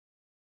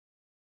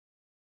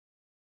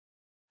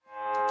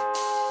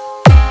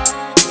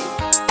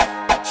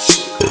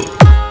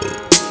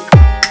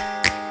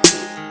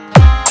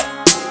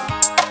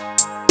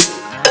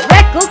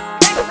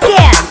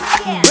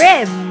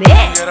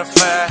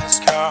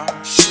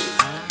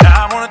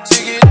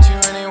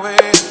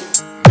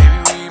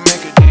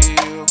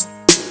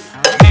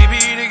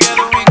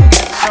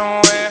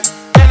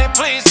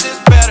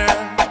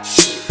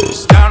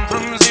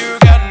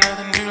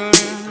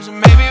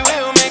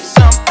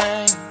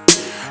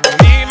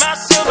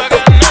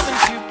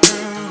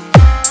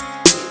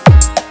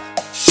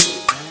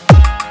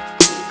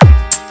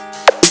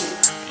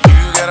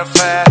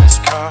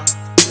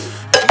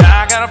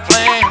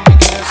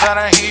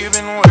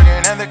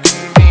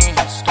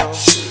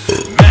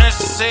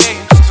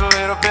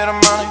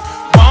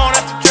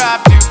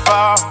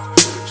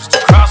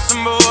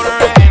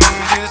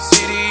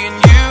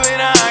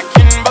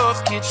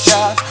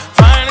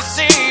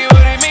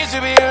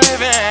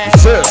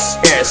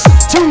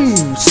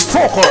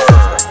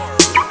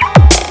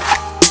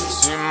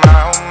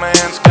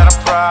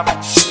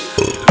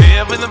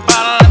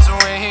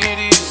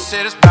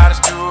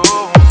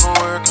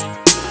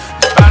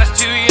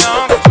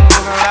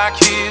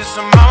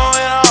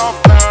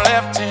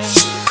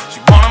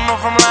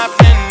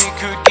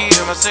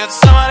said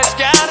somebody's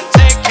gotta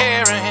take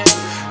care of him.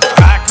 So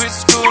I quit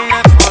school and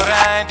that's what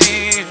I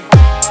did.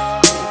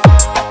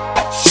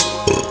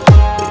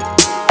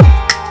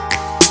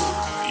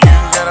 You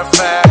got a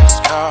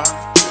fast car,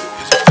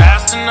 is it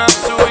fast enough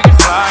so we can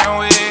fly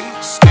away?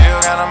 Still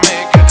gotta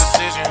make a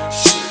decision,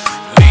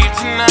 leave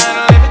tonight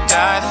or live or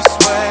die this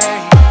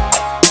way.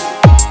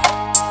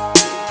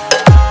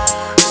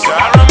 So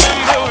I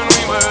remember when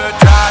we were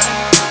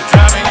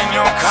driving in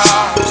your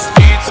car,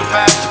 speed so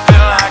fast you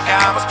feel like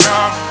I was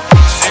drunk.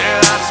 City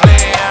lights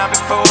lay out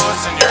before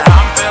us and your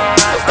arm felt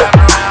nice wrapped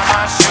around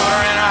my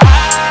shoulder. And I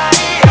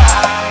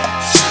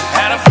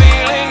had a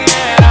feeling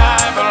that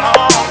I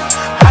belonged.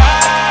 I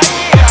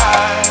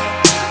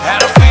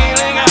had a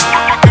feeling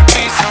I could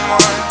be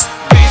someone,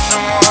 be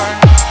someone,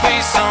 be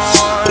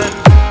someone.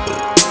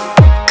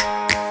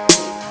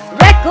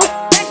 Reco,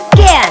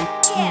 Khen,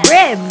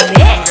 remix.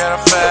 We got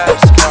a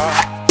fast car,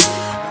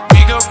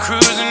 we go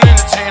cruising,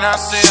 entertain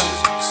ourselves.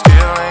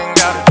 Still ain't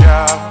got a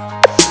job,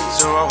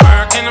 so I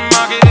work in the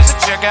market as a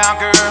checkout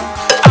girl.